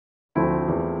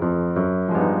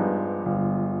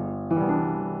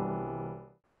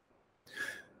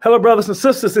Hello, brothers and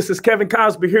sisters. This is Kevin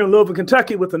Cosby here in Louisville,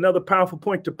 Kentucky with another powerful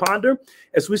point to ponder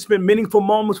as we spend meaningful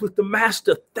moments with the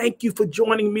Master. Thank you for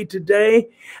joining me today.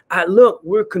 Look,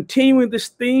 we're continuing this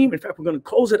theme. In fact, we're going to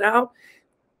close it out.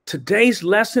 Today's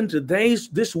lesson,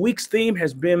 this week's theme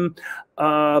has been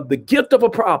the gift of a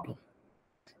problem.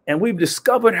 And we've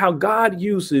discovered how God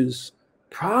uses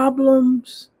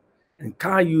problems, and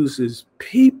God uses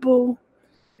people,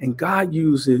 and God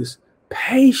uses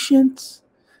patience.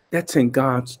 That's in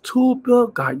God's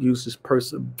toolbook. God uses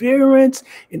perseverance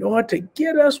in order to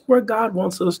get us where God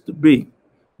wants us to be.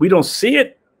 We don't see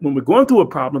it when we're going through a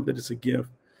problem that it's a gift.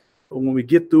 But when we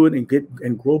get through it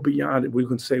and grow beyond it, we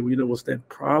can say, well, you know, what's that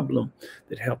problem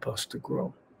that help us to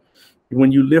grow?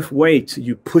 When you lift weights,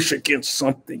 you push against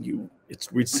something,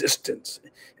 it's resistance.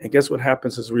 And guess what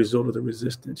happens as a result of the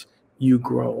resistance? You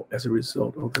grow as a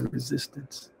result of the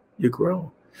resistance. You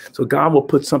grow. So God will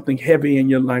put something heavy in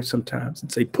your life sometimes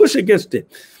and say, push against it.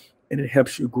 And it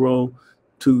helps you grow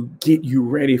to get you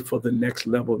ready for the next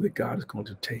level that God is going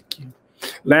to take you.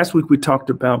 Last week, we talked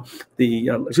about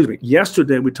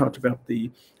yesterday, we talked about the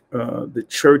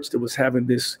church that was having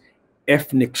this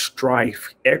ethnic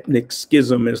strife, ethnic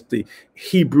schism, as the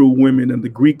Hebrew women and the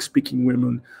Greek-speaking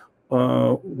women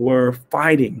were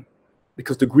fighting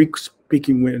because the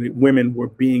Greek-speaking women were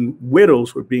being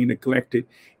widows, were being neglected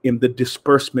in the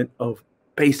disbursement of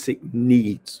basic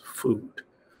needs, food.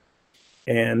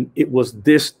 And it was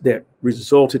this that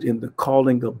resulted in the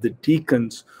calling of the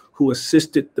deacons who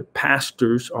assisted the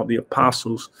pastors or the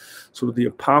apostles, so that the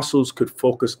apostles could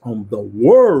focus on the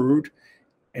word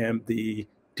and the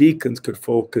deacons could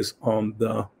focus on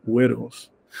the widows.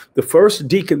 The first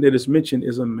deacon that is mentioned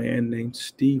is a man named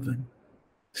Stephen.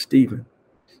 Stephen.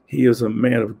 He is a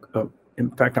man of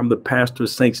in fact, I'm the pastor of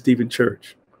St. Stephen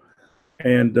Church.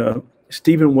 And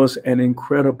Stephen was an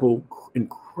incredible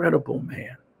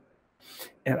man.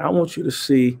 And I want you to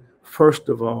see, first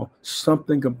of all,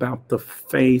 something about the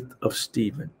faith of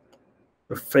Stephen.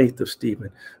 The faith of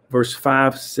Stephen. Verse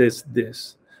 5 says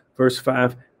this. Verse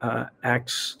 5,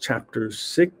 Acts chapter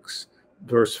 6.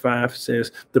 Verse 5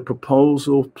 says, the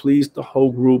proposal pleased the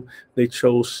whole group. They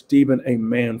chose Stephen, a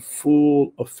man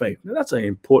full of faith. Now, that's an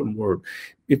important word.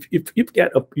 If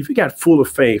you got full of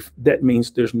faith, that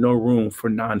means there's no room for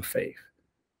non-faith.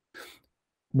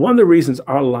 One of the reasons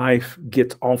our life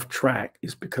gets off track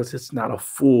is because we're not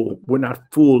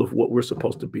full of what we're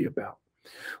supposed to be about.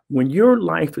 When your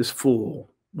life is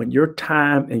full, when your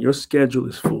time and your schedule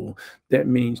is full, that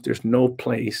means there's no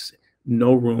place,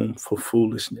 no room for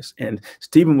foolishness. And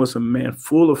Stephen was a man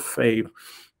full of faith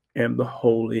and the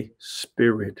Holy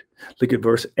Spirit. Look at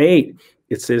verse 8.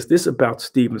 It says this about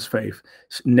Stephen's faith.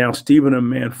 Now Stephen, a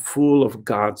man full of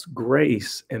God's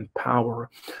grace and power,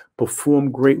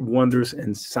 performed great wonders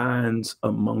and signs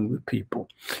among the people.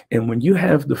 And when you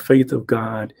have the faith of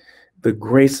God, the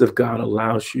grace of God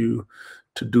allows you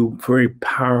to do very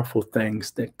powerful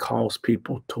things that cause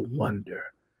people to wonder.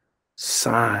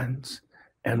 Signs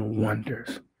and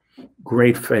wonders.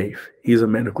 Great faith. He's a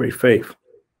man of great faith.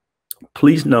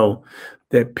 Please know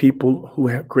that people who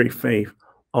have great faith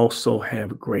also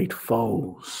have great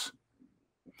foes.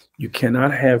 You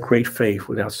cannot have great faith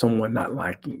without someone not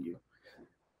liking you.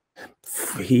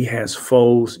 He has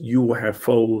foes. You will have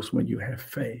foes when you have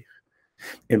faith.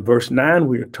 In verse 9,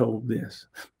 we are told this.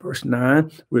 Verse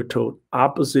 9, we're told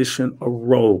opposition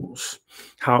arose,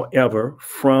 however,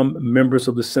 from members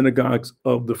of the synagogues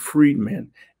of the freedmen,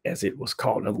 as it was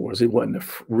called. In other words, it wasn't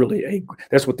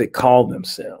that's what they called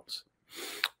themselves.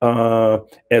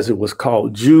 As it was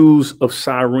called, Jews of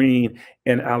Cyrene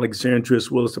and Alexandria, as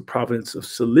well as the province of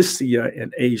Cilicia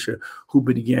and Asia, who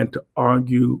began to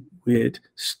argue with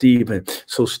Stephen.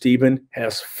 So Stephen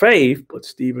has faith, but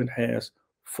Stephen has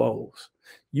foes.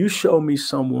 You show me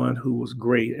someone who was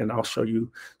great, and I'll show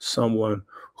you someone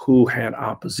who had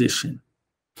opposition.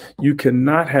 You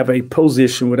cannot have a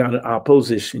position without an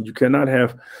opposition. You cannot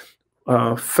have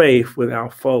faith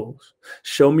without foes.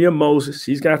 Show me a Moses,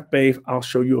 he's got faith. I'll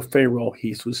show you a Pharaoh,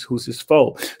 who's his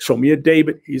foe. Show me a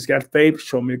David, he's got faith.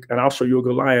 Show me, and I'll show you a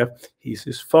Goliath, he's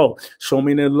his foe. Show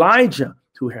me an Elijah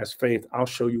who has faith. I'll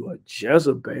show you a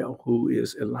Jezebel who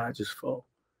is Elijah's foe.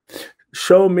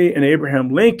 Show me an Abraham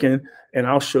Lincoln, and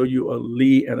I'll show you a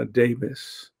Lee and a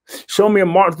Davis. Show me a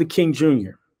Martin Luther King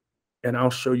Jr., and I'll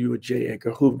show you a J.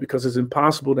 Edgar Hoover, because it's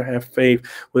impossible to have faith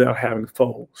without having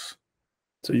foes.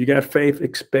 So you got faith,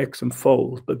 expect some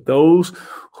foes. But those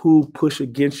who push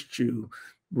against you,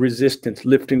 resistance,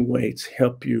 lifting weights,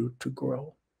 help you to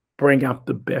grow. Bring out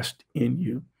the best in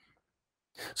you.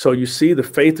 So you see the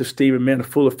faith of Stephen, man,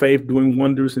 full of faith, doing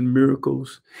wonders and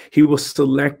miracles. He was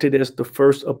selected as the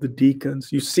first of the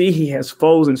deacons. You see he has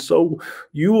foes, and so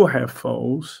you will have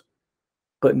foes.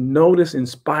 But notice, in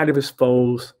spite of his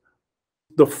foes,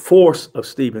 the force of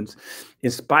Stephen's.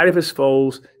 In spite of his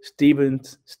foes,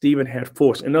 Stephen had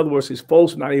force. In other words, his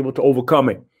foes were not able to overcome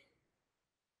him.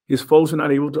 His foes were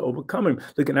not able to overcome him.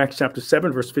 Look in Acts chapter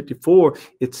 7, verse 54.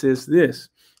 It says this: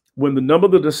 when the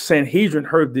number of the Sanhedrin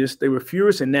heard this, they were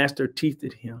furious and gnashed their teeth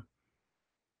at him.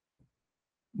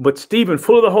 But Stephen,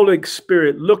 full of the Holy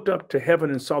Spirit, looked up to heaven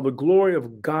and saw the glory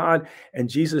of God and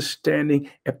Jesus standing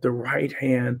at the right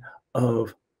hand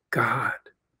of God.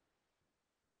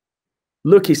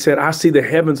 Look, he said, I see the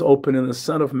heavens open and the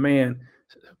Son of Man,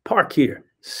 park here,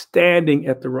 standing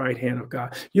at the right hand of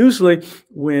God. Usually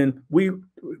when we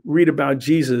read about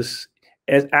Jesus,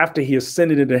 as after he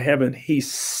ascended into heaven,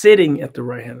 he's sitting at the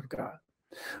right hand of God.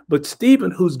 But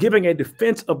Stephen, who's giving a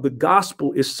defense of the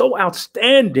gospel, is so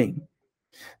outstanding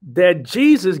that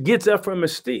Jesus gets up from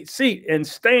his seat and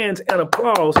stands and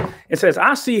applauds and says,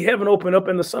 I see heaven open up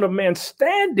and the Son of Man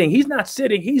standing. He's not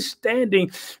sitting, he's standing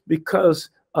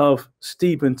because of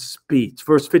Stephen's speech.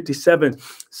 Verse 57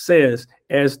 says,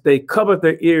 as they covered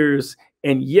their ears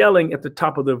and yelling at the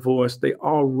top of their voice, they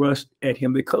all rushed at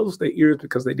him. They closed their ears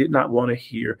because they did not want to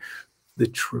hear the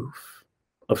truth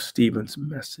of Stephen's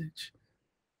message.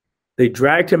 They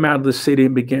dragged him out of the city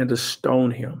and began to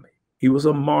stone him. He was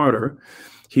a martyr.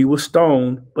 He was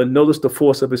stoned, but notice the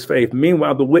force of his faith.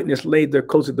 Meanwhile, the witness laid their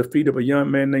coats at the feet of a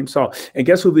young man named Saul. And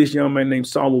guess who this young man named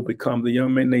Saul will become? The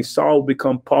young man named Saul will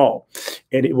become Paul.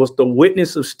 And it was the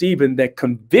witness of Stephen that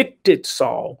convicted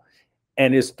Saul.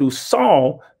 And it's through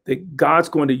Saul that God's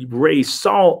going to raise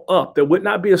Saul up. There would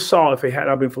not be a Saul if it had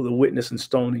not been for the witness and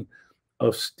stoning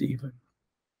of Stephen.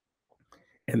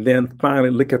 And then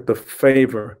finally, look at the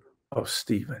favor of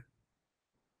Stephen.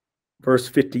 Verse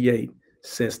 58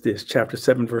 says this, chapter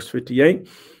 7, verse 58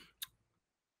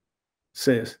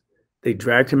 says, they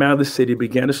dragged him out of the city,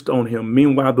 began to stone him.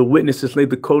 Meanwhile, the witnesses laid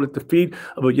the coat at the feet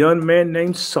of a young man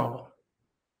named Saul.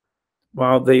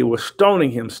 While they were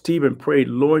stoning him, Stephen prayed,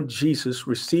 Lord Jesus,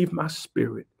 receive my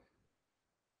spirit.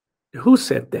 Who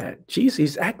said that? Jesus.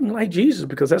 He's acting like Jesus,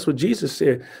 because that's what Jesus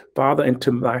said. Father,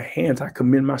 into my hands I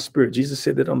commend my spirit. Jesus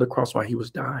said that on the cross while he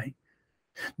was dying.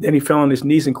 Then he fell on his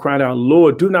knees and cried out,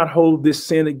 Lord, do not hold this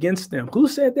sin against them. Who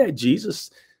said that? Jesus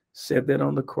said that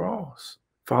on the cross.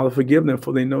 Father, forgive them,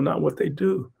 for they know not what they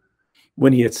do.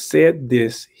 When he had said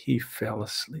this, he fell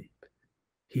asleep.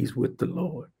 He's with the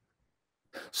Lord.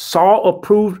 Saul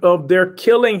approved of their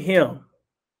killing him.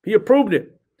 He approved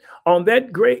it. On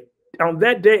that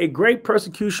day, a great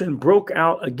persecution broke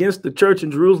out against the church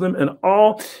in Jerusalem, and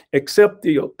all except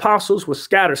the apostles were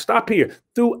scattered. Stop here.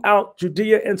 Throughout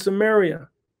Judea and Samaria,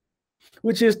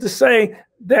 which is to say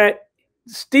that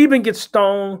Stephen gets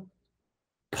stoned,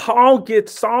 Saul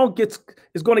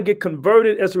is going to get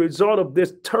converted as a result of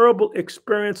this terrible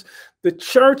experience. The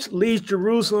church leaves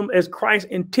Jerusalem as Christ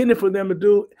intended for them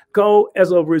to go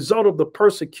as a result of the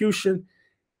persecution,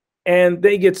 and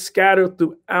they get scattered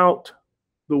throughout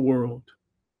the world.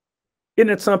 Isn't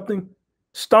it something?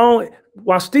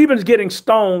 While Stephen's getting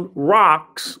stoned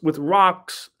with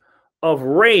rocks of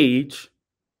rage,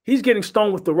 he's getting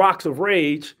stoned with the rocks of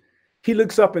rage. He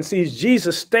looks up and sees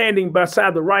Jesus standing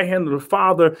beside the right hand of the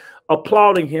Father,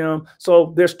 applauding him.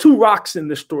 So there's two rocks in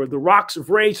this story: the rocks of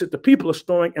rage that the people are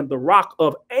stoning, and the rock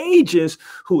of ages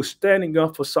who is standing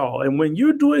up for Saul. And when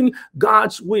you're doing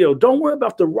God's will, don't worry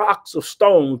about the rocks of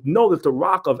stone. Know that the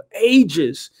rock of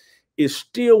ages is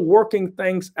still working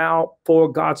things out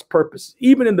for God's purpose.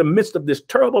 Even in the midst of this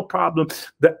terrible problem,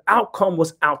 the outcome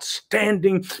was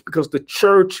outstanding, because the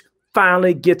church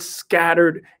finally gets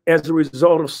scattered as a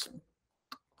result of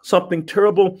something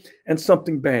terrible and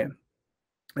something bad.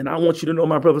 And I want you to know,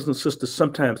 my brothers and sisters,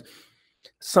 sometimes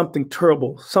something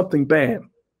terrible, something bad,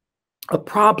 a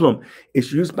problem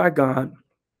is used by God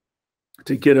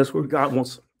to get us where God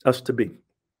wants us to be.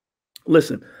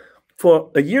 Listen,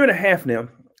 for a year and a half now,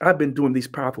 I've been doing these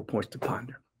powerful points to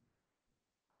ponder.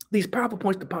 These powerful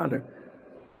points to ponder.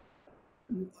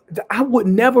 I would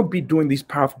never be doing these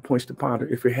powerful points to ponder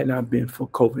if it had not been for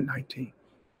COVID-19.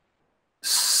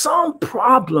 Some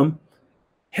problem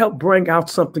helped bring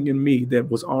out something in me that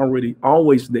was already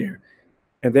always there.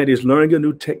 And that is learning a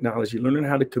new technology, learning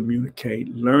how to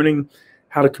communicate, learning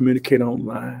how to communicate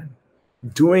online,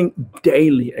 doing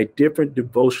daily a different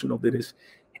devotional that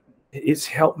it's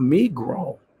helped me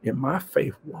grow in my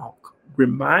faith walk,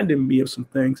 reminding me of some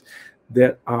things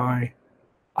that I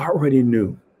already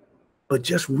knew, but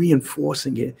just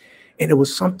reinforcing it. And it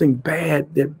was something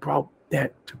bad that brought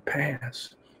that to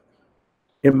pass.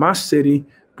 In my city,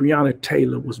 Breonna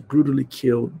Taylor was brutally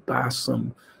killed by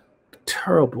some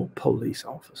terrible police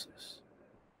officers.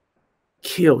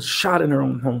 Killed, shot in her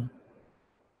own home.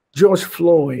 George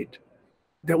Floyd,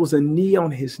 there was a knee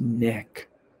on his neck.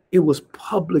 It was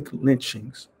public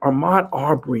lynchings. Ahmaud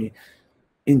Arbery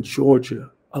in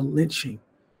Georgia, a lynching.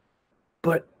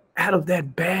 But out of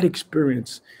that bad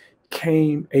experience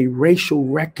came a racial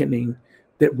reckoning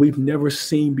that we've never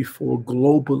seen before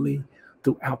globally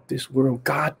throughout this world.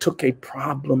 God took a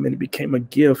problem and it became a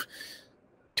gift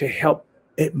to help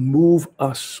it move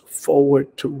us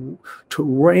forward, to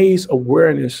raise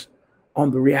awareness on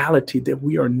the reality that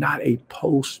we are not a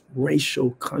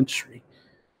post-racial country.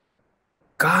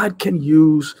 God can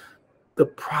use the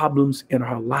problems in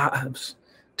our lives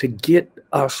to get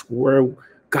us where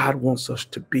God wants us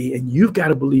to be. And you've got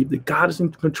to believe that God is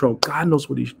in control. God knows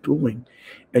what he's doing.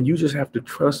 And you just have to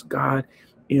trust God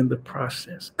in the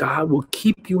process. God will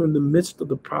keep you in the midst of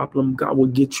the problem. God will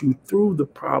get you through the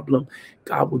problem.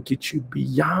 God will get you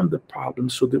beyond the problem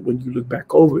so that when you look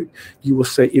back over it, you will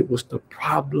say it was the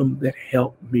problem that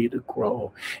helped me to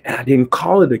grow. And I didn't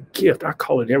call it a gift. I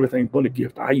call it everything but a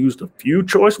gift. I used a few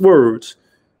choice words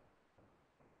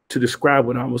to describe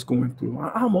what I was going through.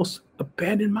 I almost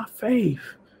abandoned my faith.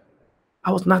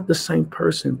 I was not the same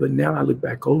person, but now I look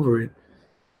back over it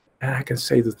and I can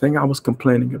say the thing I was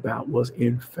complaining about was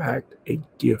in fact a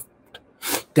gift.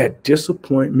 That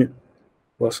disappointment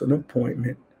was an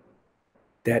appointment.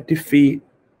 That defeat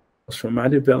was for my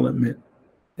development.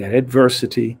 That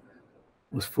adversity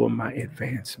was for my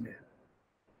advancement.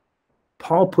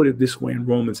 Paul put it this way in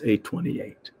Romans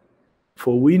 8:28.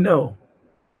 For we know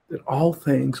that all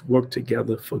things work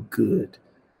together for good.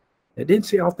 It didn't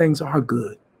say all things are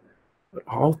good, but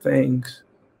all things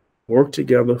work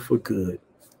together for good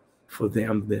for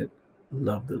them that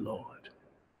love the Lord.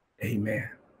 Amen.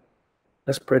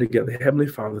 Let's pray together. Heavenly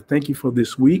Father, thank you for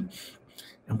this week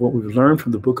and what we've learned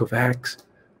from the book of Acts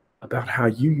about how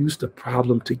you used the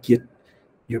problem to get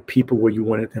your people where you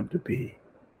wanted them to be.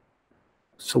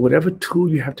 So whatever tool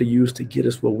you have to use to get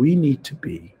us where we need to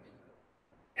be,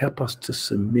 help us to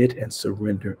submit and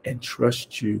surrender and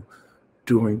trust you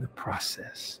during the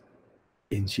process.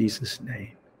 In Jesus'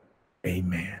 name,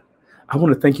 amen. I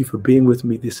want to thank you for being with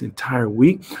me this entire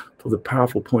week for the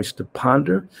powerful points to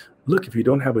ponder. Look, if you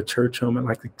don't have a church home, I'd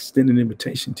like to extend an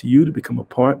invitation to you to become a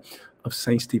part of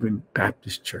St. Stephen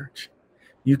Baptist Church.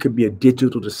 You can be a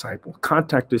digital disciple.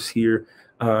 Contact us here,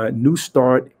 New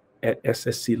Start at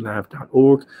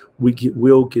ssclive.org.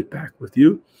 We'll get back with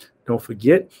you. Don't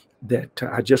forget that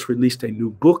I just released a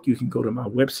new book. You can go to my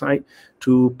website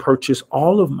to purchase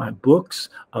all of my books,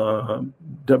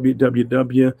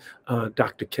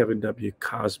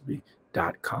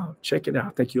 www.drkevinwcosby.com. Check it out. I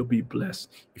think you'll be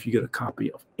blessed if you get a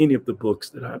copy of any of the books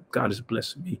that God has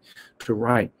blessed me to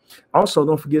write. Also,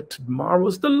 don't forget tomorrow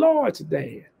is the Lord's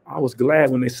Day. I was glad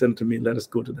when they said to me, let us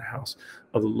go to the house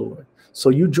of the Lord.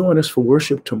 So you join us for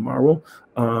worship tomorrow.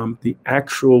 The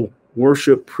actual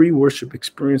worship, pre-worship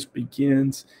experience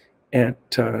begins at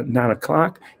 9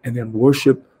 o'clock, and then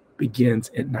worship begins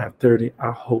at 9:30.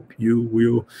 I hope you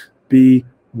will be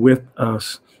with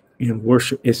us in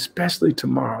worship, especially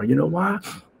tomorrow. You know why?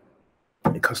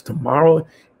 Because tomorrow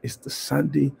is the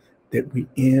Sunday that we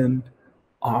end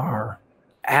our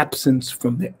absence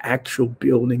from the actual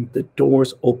building. The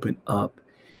doors open up,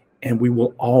 and we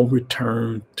will all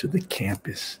return to the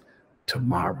campus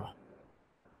tomorrow.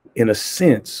 In a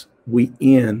sense, we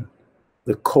end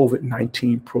the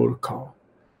COVID-19 protocol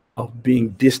of being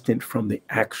distant from the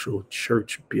actual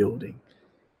church building.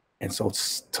 And so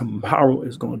tomorrow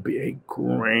is going to be a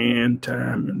grand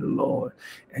time in the Lord,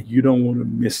 and you don't want to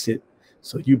miss it.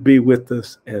 So you be with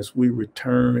us as we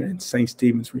return, and St.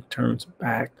 Stephen's returns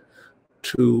back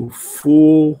to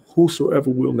full, whosoever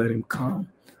will let him come,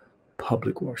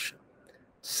 public worship.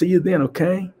 See you then,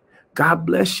 okay? God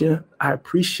bless you. I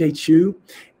appreciate you.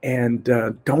 And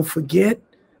don't forget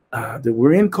that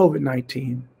we're in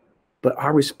COVID-19, but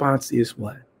our response is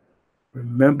what?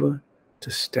 Remember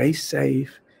to stay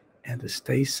safe and to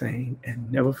stay sane,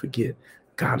 and never forget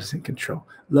God is in control.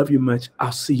 Love you much.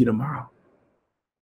 I'll see you tomorrow.